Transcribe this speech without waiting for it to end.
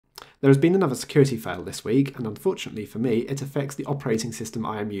There has been another security fail this week, and unfortunately for me, it affects the operating system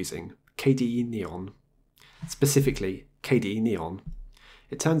I am using, KDE Neon. Specifically, KDE Neon.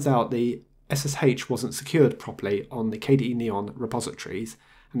 It turns out the SSH wasn't secured properly on the KDE Neon repositories,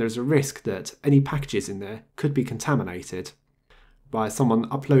 and there's a risk that any packages in there could be contaminated by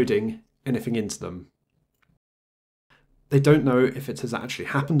someone uploading anything into them. They don't know if it has actually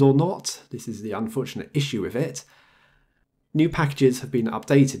happened or not. This is the unfortunate issue with it. New packages have been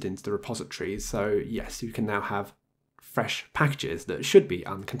updated into the repositories, so yes, you can now have fresh packages that should be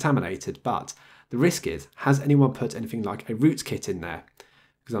uncontaminated, but the risk is, has anyone put anything like a rootkit in there?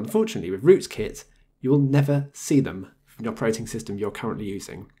 Because unfortunately with rootkit, you will never see them from the operating system you're currently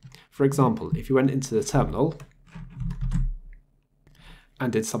using. For example, if you went into the terminal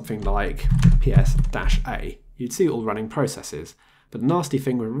and did something like ps-a, you'd see all running processes. But the nasty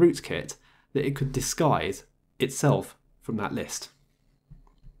thing with rootkit, that it could disguise itself from that list.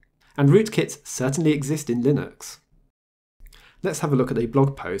 And rootkits certainly exist in Linux. Let's have a look at a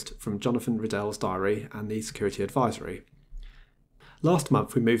blog post from Jonathan Riddell's diary and the security advisory. Last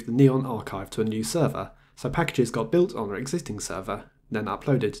month we moved the Neon archive to a new server, so packages got built on our existing server, then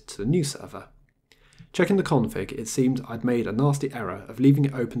uploaded to the new server. Checking the config, it seemed I'd made a nasty error of leaving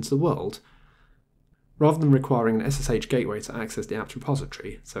it open to the world, rather than requiring an SSH gateway to access the apt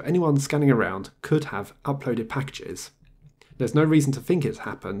repository, so anyone scanning around could have uploaded packages. There's no reason to think it's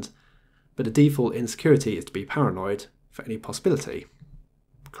happened, but the default in security is to be paranoid for any possibility.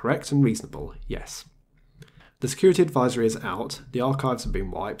 Correct and reasonable, yes. The security advisory is out, the archives have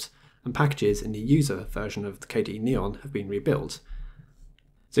been wiped, and packages in the user version of the KDE Neon have been rebuilt.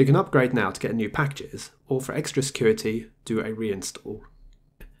 So you can upgrade now to get new packages, or for extra security, do a reinstall.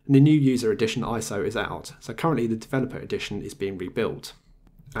 And the new user edition ISO is out, so currently the developer edition is being rebuilt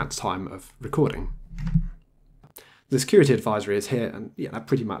at the time of recording. The security advisory is here, and yeah, that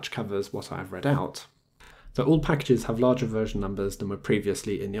pretty much covers what I've read out. So all packages have larger version numbers than were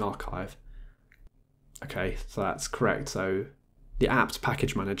previously in the archive. Okay, so that's correct, so the apt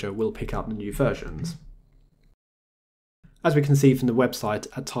package manager will pick up the new versions. As we can see from the website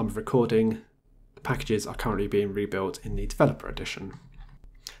at time of recording, the packages are currently being rebuilt in the developer edition.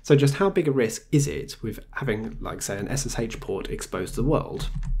 So just how big a risk is it with having, like say, an SSH port exposed to the world?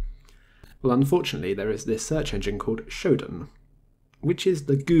 Well, unfortunately, there is this search engine called Shodan, which is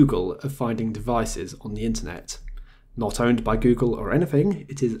the Google of finding devices on the internet. Not owned by Google or anything,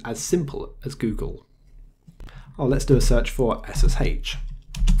 it is as simple as Google. Oh, let's do a search for SSH,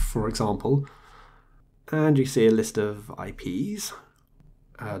 for example, and you see a list of IPs,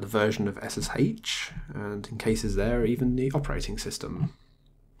 the version of SSH, and in cases there, even the operating system.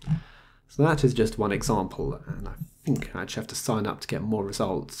 So that is just one example, and I think I actually have to sign up to get more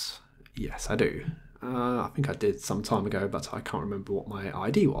results. Yes, I do. I think I did some time ago, but I can't remember what my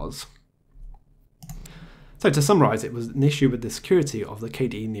ID was. So to summarise, it was an issue with the security of the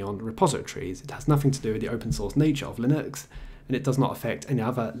KDE Neon repositories. It has nothing to do with the open source nature of Linux, and it does not affect any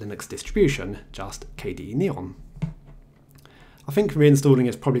other Linux distribution, just KDE Neon. I think reinstalling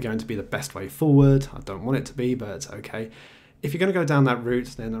is probably going to be the best way forward. I don't want it to be, but okay. If you're going to go down that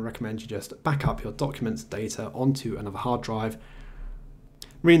route, then I recommend you just back up your documents data onto another hard drive,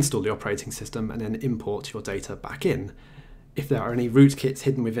 reinstall the operating system, and then import your data back in. If there are any rootkits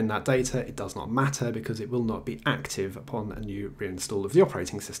hidden within that data, it does not matter because it will not be active upon a new reinstall of the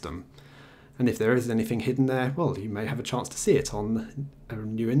operating system. And if there is anything hidden there, well, you may have a chance to see it on a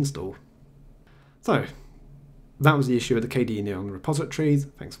new install. So, that was the issue with the KDE Neon repositories.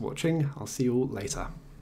 Thanks for watching. I'll see you all later.